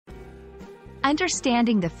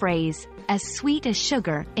Understanding the phrase, as sweet as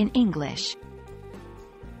sugar, in English.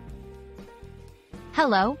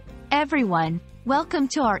 Hello, everyone. Welcome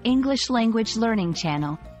to our English language learning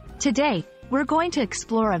channel. Today, we're going to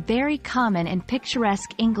explore a very common and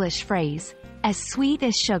picturesque English phrase, as sweet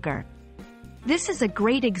as sugar. This is a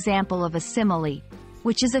great example of a simile,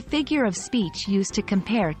 which is a figure of speech used to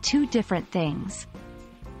compare two different things.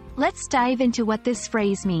 Let's dive into what this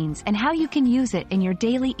phrase means and how you can use it in your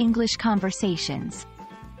daily English conversations.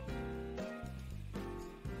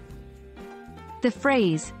 The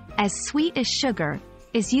phrase, as sweet as sugar,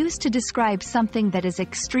 is used to describe something that is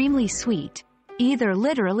extremely sweet, either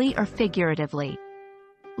literally or figuratively.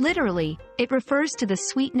 Literally, it refers to the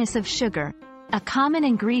sweetness of sugar, a common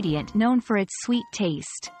ingredient known for its sweet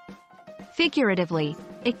taste. Figuratively,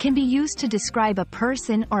 it can be used to describe a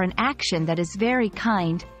person or an action that is very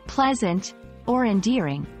kind, pleasant, or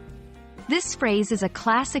endearing. This phrase is a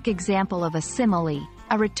classic example of a simile,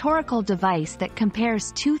 a rhetorical device that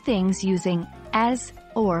compares two things using as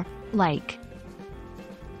or like.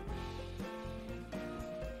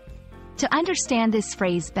 To understand this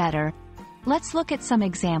phrase better, let's look at some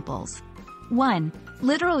examples. 1.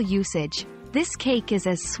 Literal usage. This cake is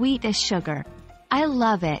as sweet as sugar. I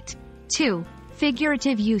love it. 2.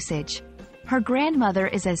 Figurative usage. Her grandmother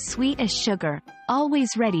is as sweet as sugar,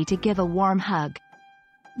 always ready to give a warm hug.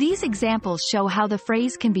 These examples show how the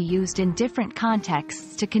phrase can be used in different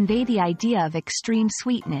contexts to convey the idea of extreme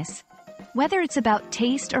sweetness, whether it's about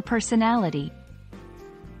taste or personality.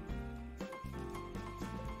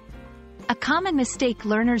 A common mistake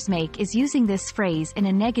learners make is using this phrase in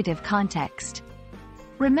a negative context.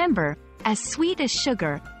 Remember, as sweet as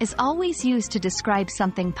sugar is always used to describe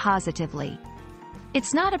something positively.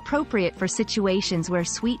 It's not appropriate for situations where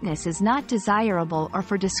sweetness is not desirable or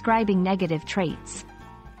for describing negative traits.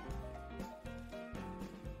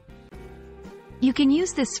 You can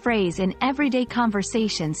use this phrase in everyday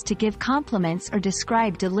conversations to give compliments or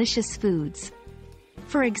describe delicious foods.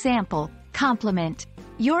 For example, compliment,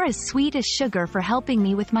 "You're as sweet as sugar for helping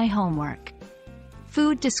me with my homework."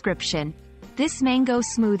 Food description, "This mango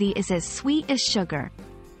smoothie is as sweet as sugar."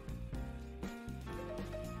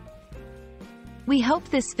 We hope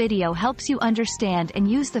this video helps you understand and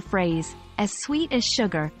use the phrase, as sweet as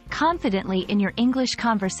sugar, confidently in your English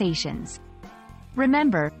conversations.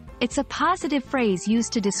 Remember, it's a positive phrase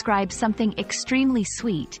used to describe something extremely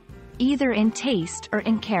sweet, either in taste or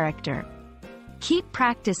in character. Keep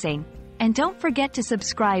practicing, and don't forget to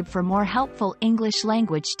subscribe for more helpful English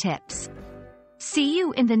language tips. See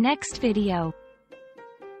you in the next video.